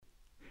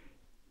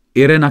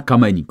Irena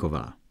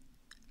Kameníková.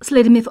 S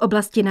lidmi v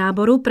oblasti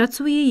náboru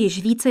pracuji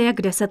již více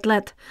jak 10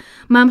 let.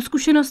 Mám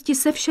zkušenosti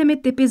se všemi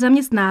typy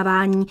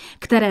zaměstnávání,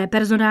 které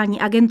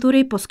personální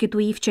agentury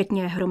poskytují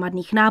včetně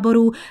hromadných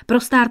náborů pro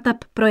startup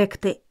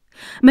projekty.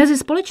 Mezi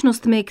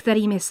společnostmi,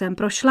 kterými jsem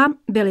prošla,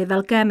 byly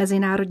velké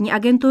mezinárodní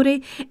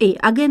agentury i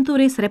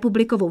agentury s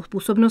republikovou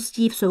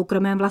působností v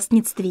soukromém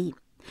vlastnictví.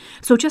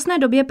 V současné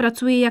době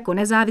pracuji jako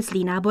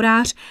nezávislý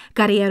náborář,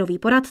 kariérový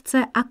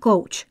poradce a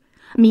coach.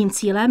 Mým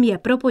cílem je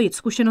propojit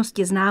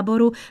zkušenosti z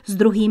náboru s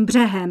druhým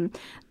břehem,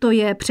 to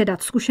je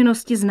předat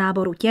zkušenosti z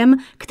náboru těm,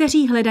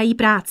 kteří hledají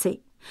práci.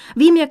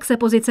 Vím, jak se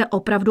pozice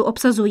opravdu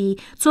obsazují,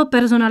 co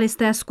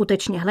personalisté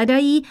skutečně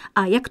hledají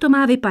a jak to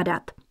má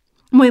vypadat.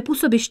 Moje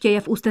působiště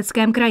je v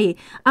Ústeckém kraji,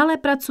 ale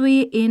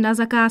pracuji i na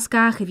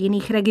zakázkách v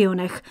jiných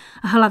regionech,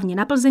 hlavně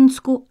na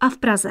Plzeňsku a v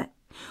Praze.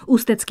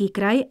 Ústecký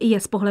kraj je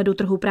z pohledu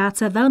trhu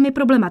práce velmi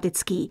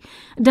problematický.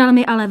 Dal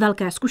mi ale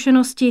velké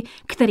zkušenosti,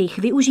 kterých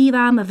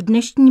využívám v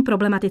dnešní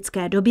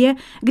problematické době,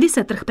 kdy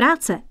se trh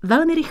práce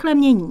velmi rychle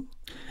mění.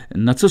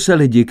 Na co se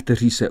lidi,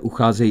 kteří se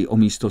ucházejí o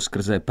místo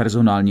skrze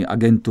personální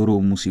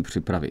agenturu, musí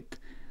připravit?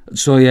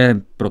 Co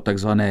je pro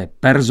takzvané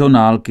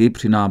personálky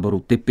při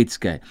náboru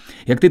typické?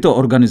 Jak tyto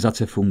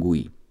organizace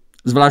fungují?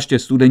 Zvláště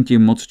studenti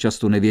moc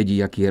často nevědí,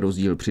 jaký je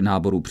rozdíl při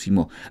náboru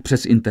přímo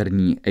přes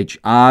interní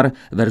HR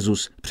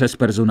versus přes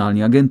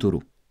personální agenturu.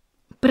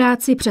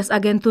 Práci přes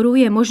agenturu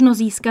je možno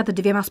získat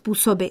 2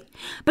 způsoby.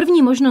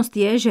 První možnost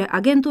je, že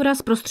agentura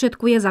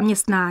zprostředkuje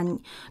zaměstnání.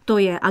 To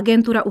je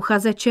agentura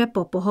uchazeče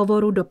po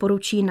pohovoru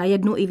doporučí na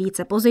 1 i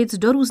více pozic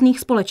do různých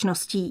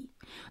společností.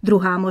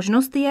 Druhá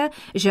možnost je,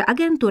 že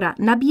agentura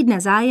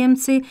nabídne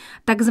zájemci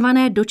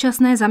takzvané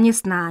dočasné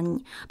zaměstnání,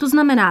 to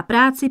znamená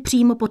práci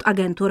přímo pod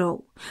agenturou.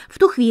 V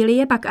tu chvíli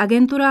je pak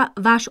agentura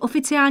váš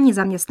oficiální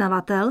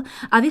zaměstnavatel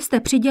a vy jste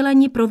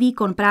přiděleni pro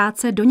výkon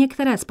práce do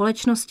některé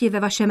společnosti ve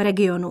vašem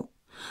regionu.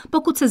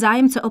 Pokud se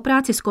zájemce o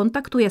práci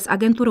skontaktuje s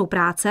agenturou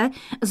práce,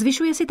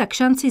 zvyšuje si tak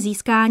šanci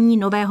získání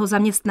nového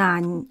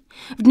zaměstnání.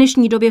 V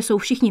dnešní době jsou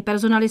všichni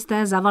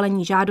personalisté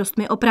zavalení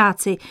žádostmi o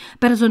práci.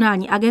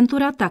 Personální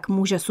agentura tak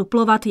může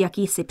suplovat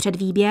jakýsi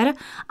předvýběr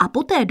a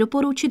poté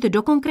doporučit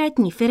do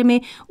konkrétní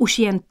firmy už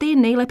jen ty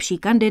nejlepší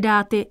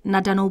kandidáty na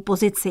danou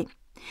pozici.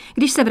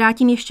 Když se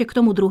vrátím ještě k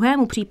tomu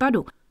druhému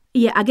případu,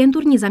 je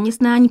agenturní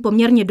zaměstnání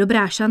poměrně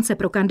dobrá šance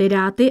pro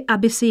kandidáty,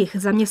 aby si jich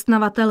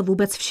zaměstnavatel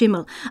vůbec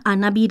všiml a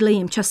nabídl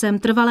jim časem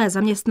trvalé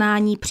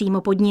zaměstnání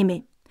přímo pod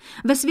nimi.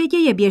 Ve světě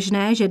je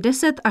běžné, že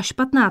 10 až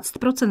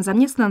 15%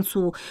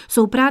 zaměstnanců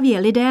jsou právě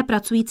lidé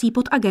pracující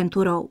pod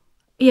agenturou.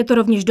 Je to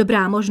rovněž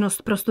dobrá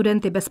možnost pro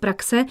studenty bez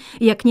praxe,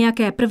 jak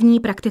nějaké první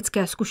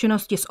praktické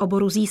zkušenosti z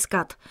oboru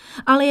získat.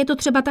 Ale je to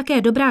třeba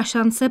také dobrá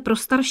šance pro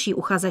starší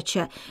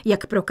uchazeče,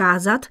 jak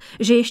prokázat,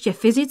 že ještě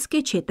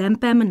fyzicky či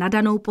tempem na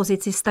danou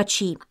pozici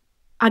stačí.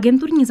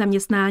 Agenturní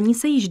zaměstnání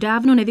se již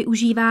dávno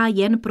nevyužívá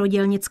jen pro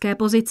dělnické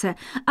pozice,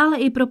 ale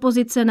i pro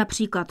pozice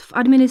například v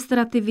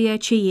administrativě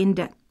či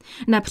jinde.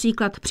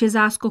 Například při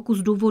záskoku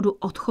z důvodu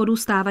odchodu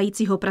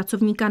stávajícího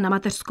pracovníka na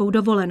mateřskou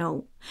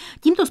dovolenou.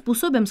 Tímto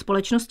způsobem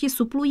společnosti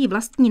suplují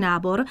vlastní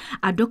nábor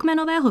a do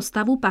kmenového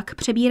stavu pak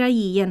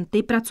přebírají jen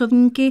ty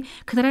pracovníky,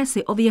 které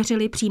si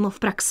ověřili přímo v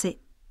praxi.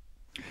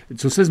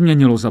 Co se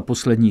změnilo za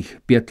posledních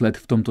 5 let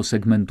v tomto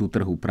segmentu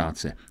trhu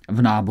práce,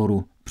 v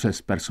náboru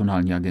přes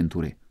personální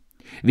agentury?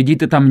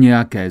 Vidíte tam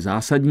nějaké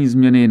zásadní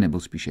změny nebo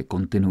spíše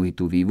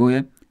kontinuitu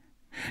vývoje?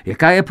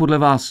 Jaká je podle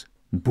vás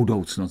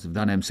budoucnost v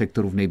daném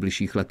sektoru v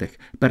nejbližších letech?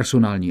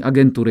 Personální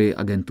agentury,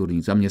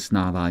 agenturní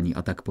zaměstnávání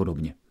a tak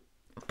podobně.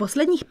 V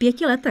posledních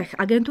 5 letech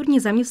agenturní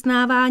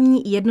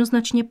zaměstnávání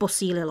jednoznačně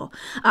posílilo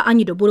a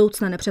ani do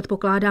budoucna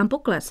nepředpokládám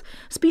pokles,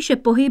 spíše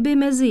pohyby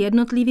mezi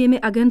jednotlivými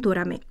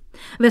agenturami.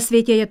 Ve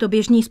světě je to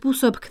běžný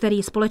způsob,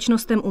 který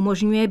společnostem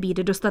umožňuje být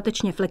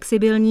dostatečně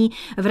flexibilní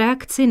v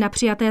reakci na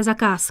přijaté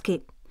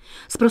zakázky.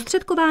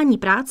 Zprostředkování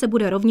práce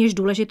bude rovněž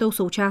důležitou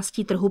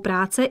součástí trhu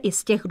práce i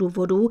z těch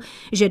důvodů,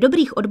 že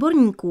dobrých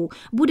odborníků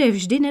bude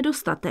vždy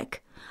nedostatek.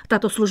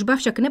 Tato služba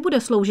však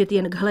nebude sloužit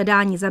jen k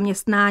hledání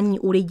zaměstnání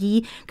u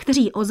lidí,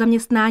 kteří o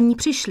zaměstnání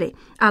přišli,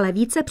 ale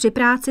více při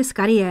práci s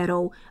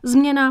kariérou,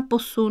 změna,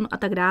 posun a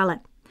tak dále.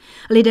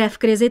 Lidé v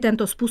krizi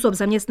tento způsob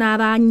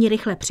zaměstnávání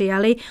rychle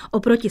přijali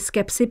oproti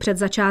skepsi před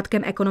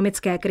začátkem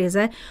ekonomické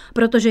krize,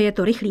 protože je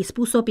to rychlý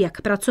způsob,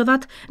 jak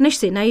pracovat, než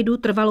si najdu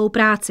trvalou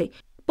práci.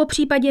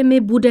 Popřípadě mi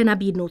bude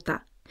nabídnuta.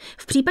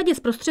 V případě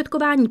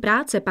zprostředkování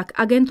práce pak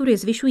agentury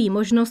zvyšují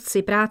možnost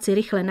si práci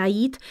rychle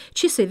najít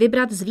či si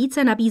vybrat z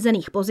více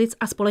nabízených pozic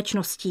a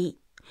společností.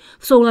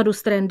 V souladu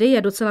s trendy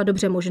je docela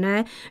dobře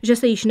možné, že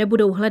se již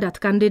nebudou hledat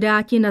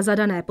kandidáti na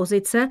zadané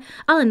pozice,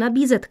 ale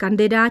nabízet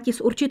kandidáti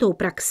s určitou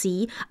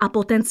praxí a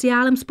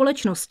potenciálem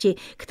společnosti,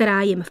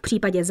 která jim v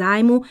případě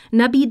zájmu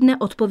nabídne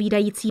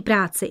odpovídající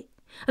práci.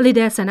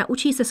 Lidé se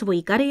naučí se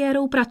svojí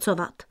kariérou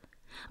pracovat.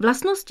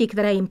 Vlastnosti,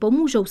 které jim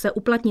pomůžou se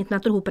uplatnit na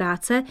trhu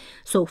práce,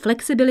 jsou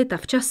flexibilita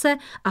v čase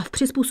a v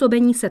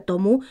přizpůsobení se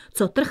tomu,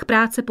 co trh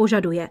práce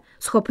požaduje,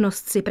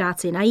 schopnost si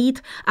práci najít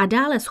a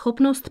dále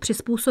schopnost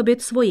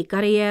přizpůsobit svoji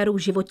kariéru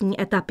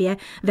životní etapě,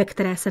 ve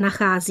které se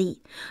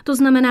nachází. To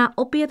znamená,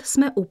 opět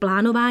jsme u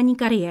plánování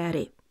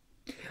kariéry.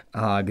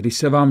 A když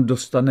se vám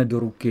dostane do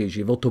ruky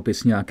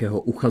životopis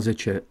nějakého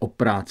uchazeče o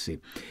práci,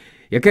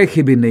 jaké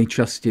chyby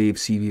nejčastěji v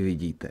CV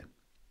vidíte?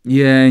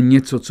 Je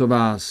něco, co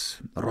vás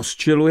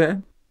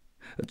rozčiluje?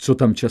 Co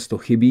tam často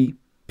chybí?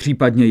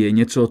 Případně je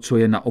něco, co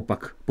je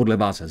naopak podle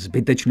vás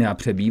zbytečné a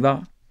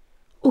přebývá?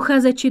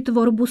 Uchazeči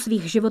tvorbu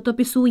svých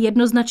životopisů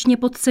jednoznačně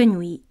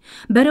podceňují.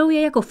 Berou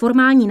je jako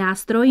formální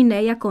nástroj,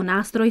 ne jako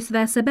nástroj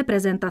své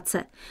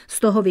sebeprezentace. Z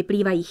toho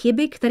vyplývají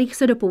chyby, kterých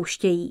se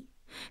dopouštějí.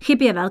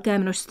 Chyb je velké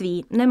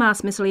množství, nemá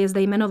smysl je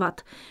zde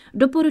jmenovat.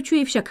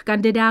 Doporučuji však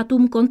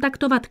kandidátům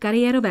kontaktovat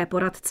kariérové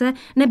poradce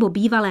nebo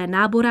bývalé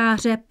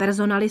náboráře,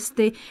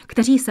 personalisty,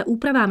 kteří se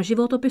úpravám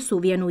životopisu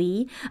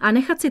věnují a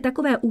nechat si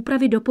takové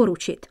úpravy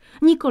doporučit,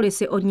 nikoli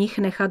si od nich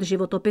nechat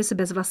životopis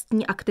bez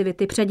vlastní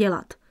aktivity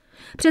předělat.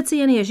 Přeci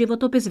jen je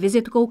životopis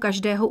vizitkou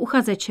každého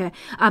uchazeče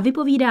a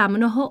vypovídá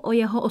mnoho o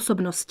jeho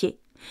osobnosti.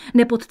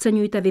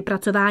 Nepodceňujte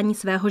vypracování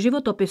svého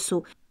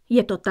životopisu.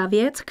 Je to ta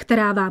věc,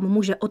 která vám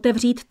může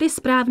otevřít ty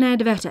správné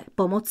dveře,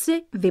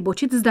 pomoci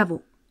vybočit z davu.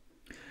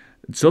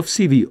 Co v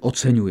CV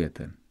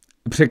oceňujete?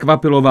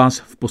 Překvapilo vás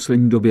v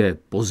poslední době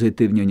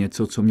pozitivně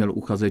něco, co měl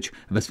uchazeč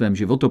ve svém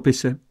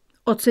životopise?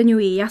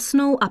 Oceňuji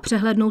jasnou a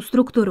přehlednou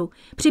strukturu,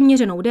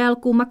 přiměřenou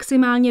délku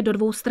maximálně do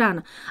 2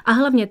 stran a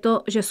hlavně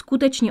to, že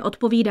skutečně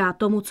odpovídá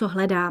tomu, co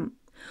hledám.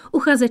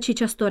 Uchazeči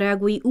často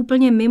reagují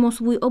úplně mimo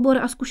svůj obor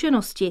a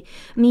zkušenosti,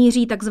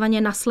 míří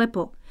takzvaně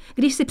naslepo.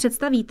 Když si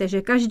představíte,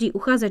 že každý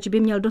uchazeč by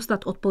měl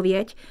dostat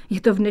odpověď,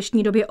 je to v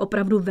dnešní době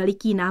opravdu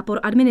veliký nápor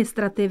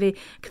administrativy,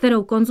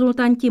 kterou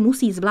konzultanti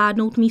musí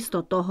zvládnout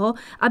místo toho,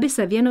 aby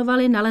se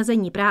věnovali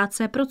nalezení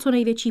práce pro co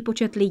největší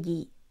počet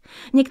lidí.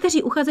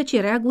 Někteří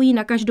uchazeči reagují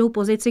na každou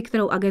pozici,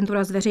 kterou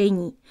agentura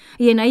zveřejní.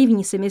 Je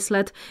naivní si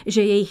myslet,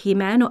 že jejich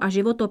jméno a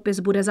životopis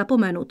bude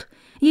zapomenut.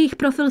 Jejich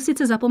profil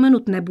sice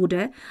zapomenut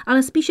nebude,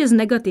 ale spíše z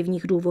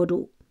negativních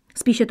důvodů.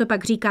 Spíše to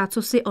pak říká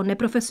cosi o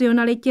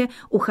neprofesionalitě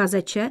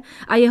uchazeče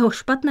a jeho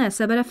špatné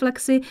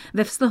sebereflexi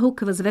ve vztahu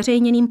k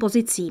zveřejněným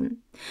pozicím.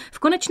 V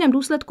konečném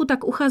důsledku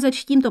tak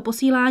uchazeč tímto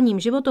posíláním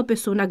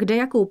životopisu na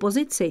kdejakou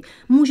pozici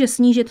může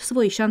snížit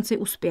svoji šanci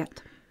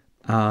uspět.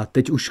 A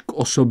teď už k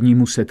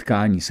osobnímu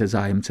setkání se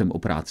zájemcem o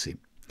práci.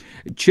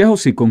 Čeho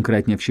si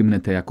konkrétně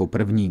všimnete jako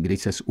první,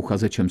 když se s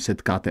uchazečem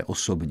setkáte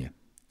osobně?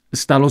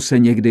 Stalo se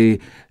někdy,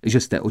 že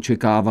jste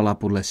očekávala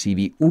podle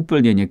CV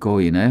úplně někoho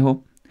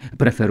jiného?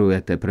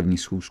 Preferujete první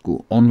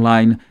schůzku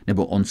online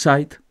nebo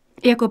on-site?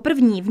 Jako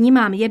první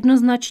vnímám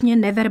jednoznačně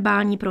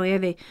neverbální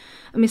projevy.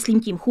 Myslím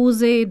tím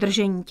chůzi,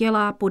 držení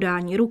těla,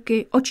 podání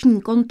ruky,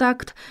 oční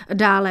kontakt,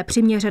 dále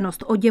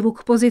přiměřenost oděvu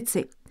k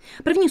pozici.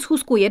 První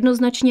schůzku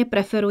jednoznačně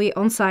preferuji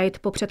on-site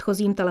po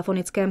předchozím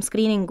telefonickém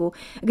screeningu,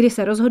 kdy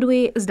se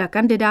rozhoduji, zda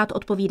kandidát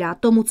odpovídá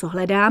tomu, co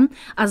hledám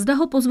a zda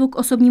ho pozvu k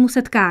osobnímu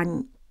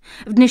setkání.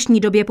 V dnešní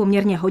době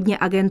poměrně hodně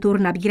agentur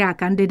nabírá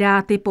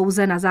kandidáty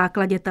pouze na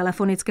základě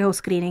telefonického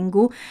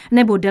screeningu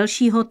nebo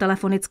delšího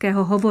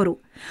telefonického hovoru.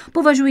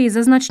 Považuji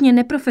za značně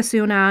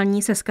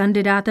neprofesionální se s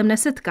kandidátem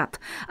nesetkat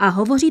a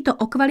hovoří to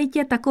o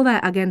kvalitě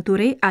takové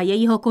agentury a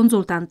jejího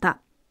konzultanta.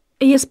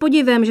 Je s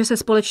podivem, že se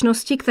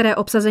společnosti, které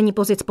obsazení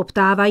pozic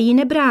poptávají,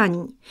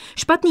 nebrání.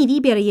 Špatný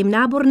výběr jim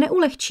nábor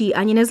neulehčí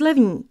ani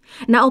nezlevní.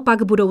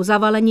 Naopak budou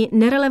zavaleni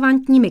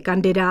nerelevantními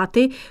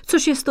kandidáty,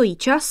 což je stojí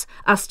čas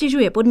a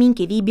stěžuje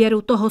podmínky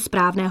výběru toho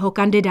správného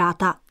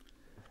kandidáta.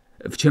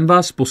 V čem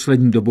vás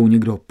poslední dobou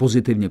někdo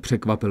pozitivně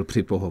překvapil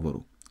při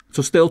pohovoru?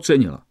 Co jste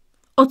ocenila?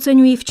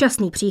 Oceňuji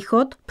včasný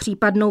příchod,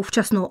 případnou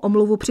včasnou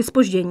omluvu při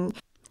zpoždění,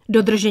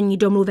 dodržení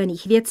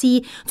domluvených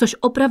věcí, což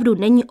opravdu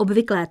není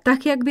obvyklé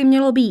tak, jak by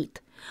mělo být.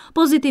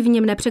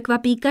 Pozitivně mne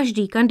překvapí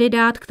každý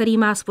kandidát, který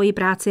má svoji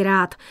práci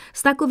rád.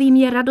 S takovým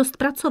je radost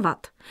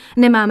pracovat.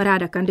 Nemám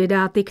ráda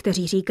kandidáty,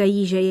 kteří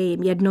říkají, že je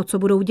jim jedno, co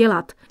budou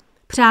dělat.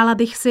 Přála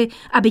bych si,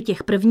 aby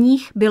těch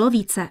prvních bylo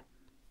více.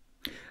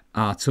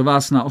 A co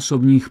vás na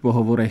osobních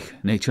pohovorech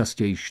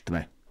nejčastěji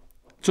štve?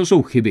 Co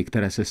jsou chyby,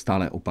 které se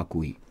stále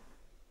opakují?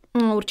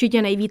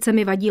 Určitě nejvíce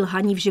mi vadí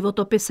lhaní v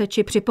životopise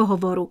či při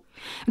pohovoru.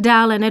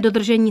 Dále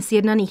nedodržení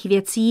sjednaných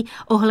věcí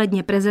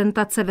ohledně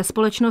prezentace ve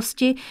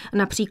společnosti,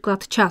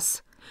 například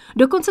čas.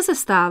 Dokonce se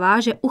stává,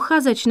 že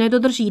uchazeč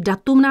nedodrží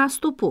datum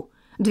nástupu.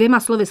 2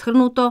 slovy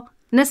shrnuto,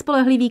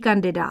 nespolehlivý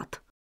kandidát.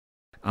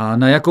 A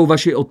na jakou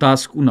vaši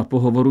otázku na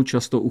pohovoru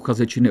často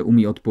uchazeči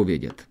neumí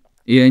odpovědět?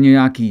 Je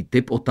nějaký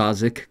typ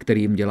otázek,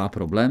 který jim dělá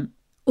problém?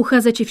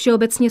 Uchazeči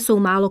všeobecně jsou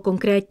málo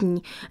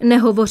konkrétní.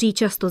 Nehovoří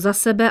často za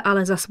sebe,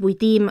 ale za svůj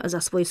tým, za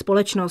svoji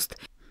společnost.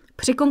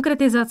 Při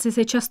konkretizaci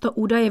se často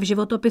údaje v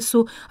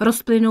životopisu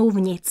rozplynou v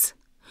nic.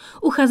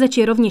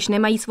 Uchazeči rovněž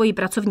nemají svoji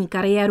pracovní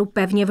kariéru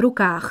pevně v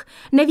rukách.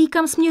 Neví,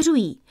 kam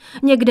směřují.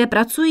 Někde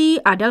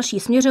pracují a další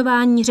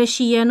směřování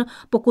řeší jen,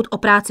 pokud o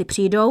práci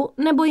přijdou,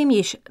 nebo jim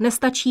již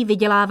nestačí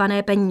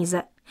vydělávané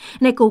peníze.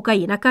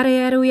 Nekoukají na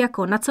kariéru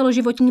jako na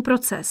celoživotní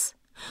proces.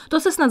 To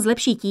se snad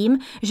zlepší tím,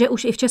 že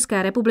už i v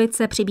České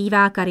republice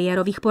přibývá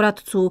kariérových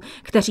poradců,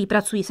 kteří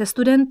pracují se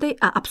studenty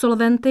a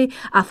absolventy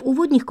a v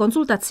úvodních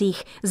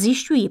konzultacích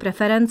zjišťují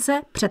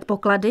preference,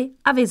 předpoklady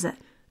a vize.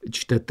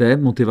 Čtete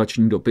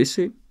motivační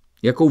dopisy?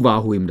 Jakou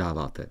váhu jim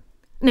dáváte?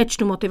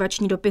 Nečtu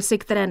motivační dopisy,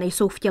 které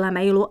nejsou v těle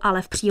mailu,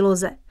 ale v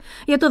příloze.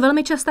 Je to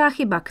velmi častá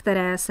chyba,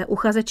 které se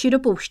uchazeči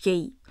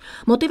dopouštějí.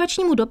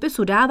 Motivačnímu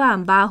dopisu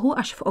dávám váhu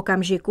až v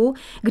okamžiku,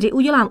 kdy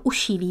udělám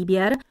užší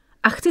výběr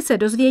a chci se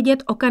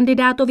dozvědět o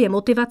kandidátově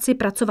motivaci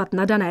pracovat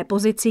na dané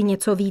pozici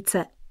něco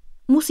více.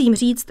 Musím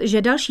říct,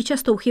 že další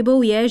častou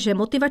chybou je, že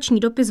motivační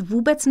dopis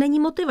vůbec není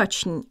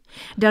motivační.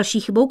 Další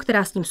chybou,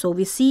 která s tím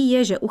souvisí,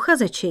 je, že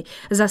uchazeči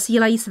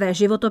zasílají své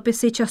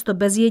životopisy často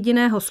bez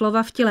jediného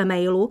slova v těle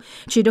mailu,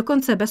 či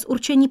dokonce bez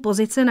určení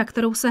pozice, na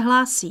kterou se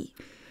hlásí.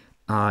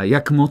 A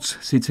jak moc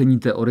si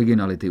ceníte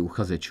originality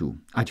uchazečů?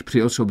 Ať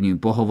při osobním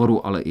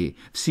pohovoru, ale i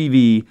v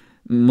CV,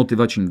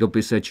 motivačním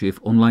dopise či v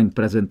online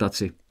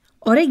prezentaci.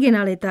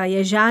 Originalita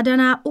je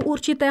žádaná u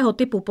určitého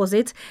typu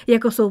pozic,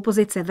 jako jsou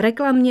pozice v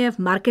reklamě, v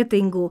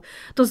marketingu,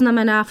 to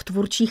znamená v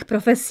tvůrčích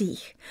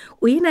profesích.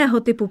 U jiného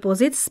typu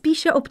pozic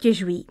spíše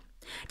obtěžují.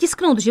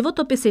 Tisknout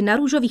životopisy na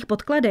růžových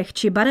podkladech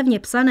či barevně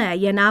psané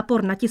je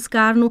nápor na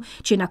tiskárnu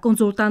či na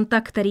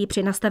konzultanta, který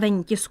při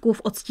nastavení tisku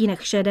v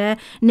odstínech šedé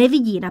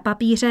nevidí na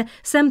papíře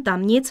sem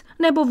tam nic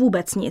nebo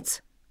vůbec nic.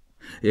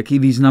 Jaký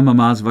význam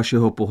má z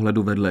vašeho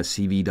pohledu vedle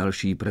CV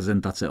další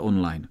prezentace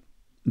online?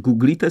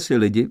 Googlíte si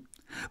lidi?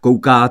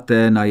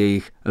 Koukáte na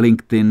jejich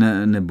LinkedIn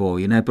nebo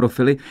jiné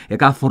profily?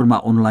 Jaká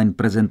forma online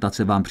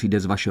prezentace vám přijde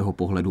z vašeho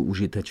pohledu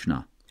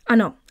užitečná?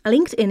 Ano,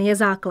 LinkedIn je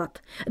základ.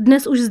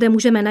 Dnes už zde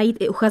můžeme najít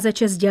i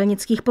uchazeče z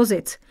dělnických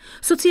pozic.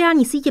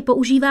 Sociální sítě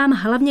používám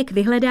hlavně k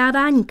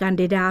vyhledávání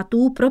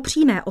kandidátů pro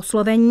přímé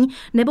oslovení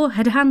nebo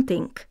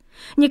headhunting.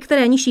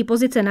 Některé nižší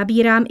pozice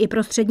nabírám i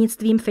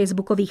prostřednictvím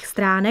facebookových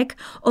stránek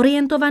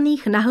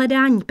orientovaných na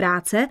hledání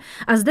práce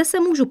a zde se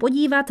můžu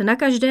podívat na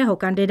každého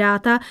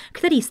kandidáta,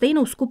 který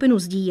stejnou skupinu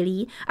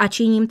sdílí a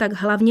činím tak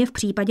hlavně v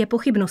případě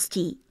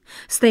pochybností.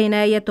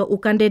 Stejné je to u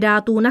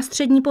kandidátů na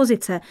střední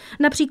pozice,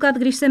 například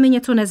když se mi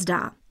něco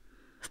nezdá.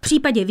 V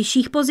případě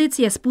vyšších pozic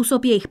je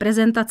způsob jejich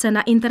prezentace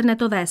na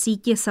internetové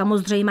síti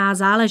samozřejmá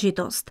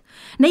záležitost.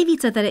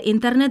 Nejvíce tedy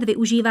internet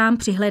využívám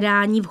při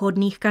hledání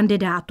vhodných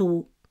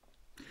kandidátů.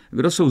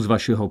 Kdo jsou z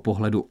vašeho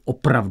pohledu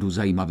opravdu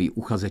zajímaví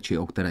uchazeči,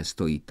 o které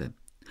stojíte?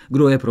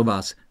 Kdo je pro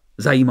vás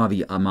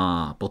zajímavý a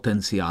má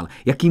potenciál?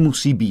 Jaký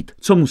musí být?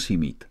 Co musí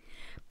mít?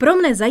 Pro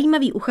mne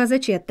zajímavý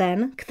uchazeč je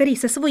ten, který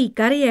se svojí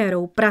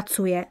kariérou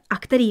pracuje a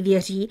který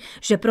věří,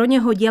 že pro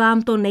něho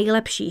dělám to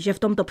nejlepší, že v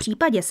tomto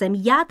případě jsem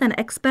já ten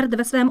expert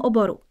ve svém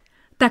oboru.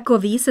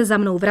 Takový se za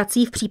mnou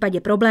vrací v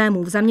případě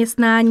problémů v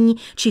zaměstnání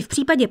či v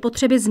případě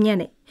potřeby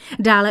změny.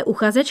 Dále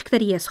uchazeč,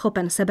 který je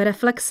schopen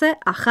sebereflexe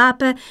a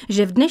chápe,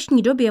 že v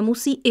dnešní době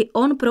musí i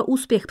on pro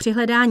úspěch při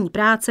hledání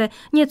práce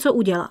něco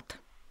udělat.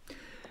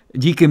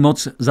 Díky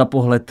moc za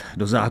pohled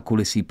do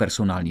zákulisí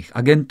personálních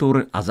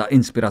agentur a za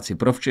inspiraci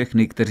pro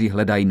všechny, kteří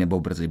hledají nebo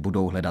brzy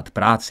budou hledat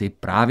práci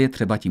právě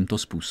třeba tímto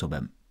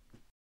způsobem.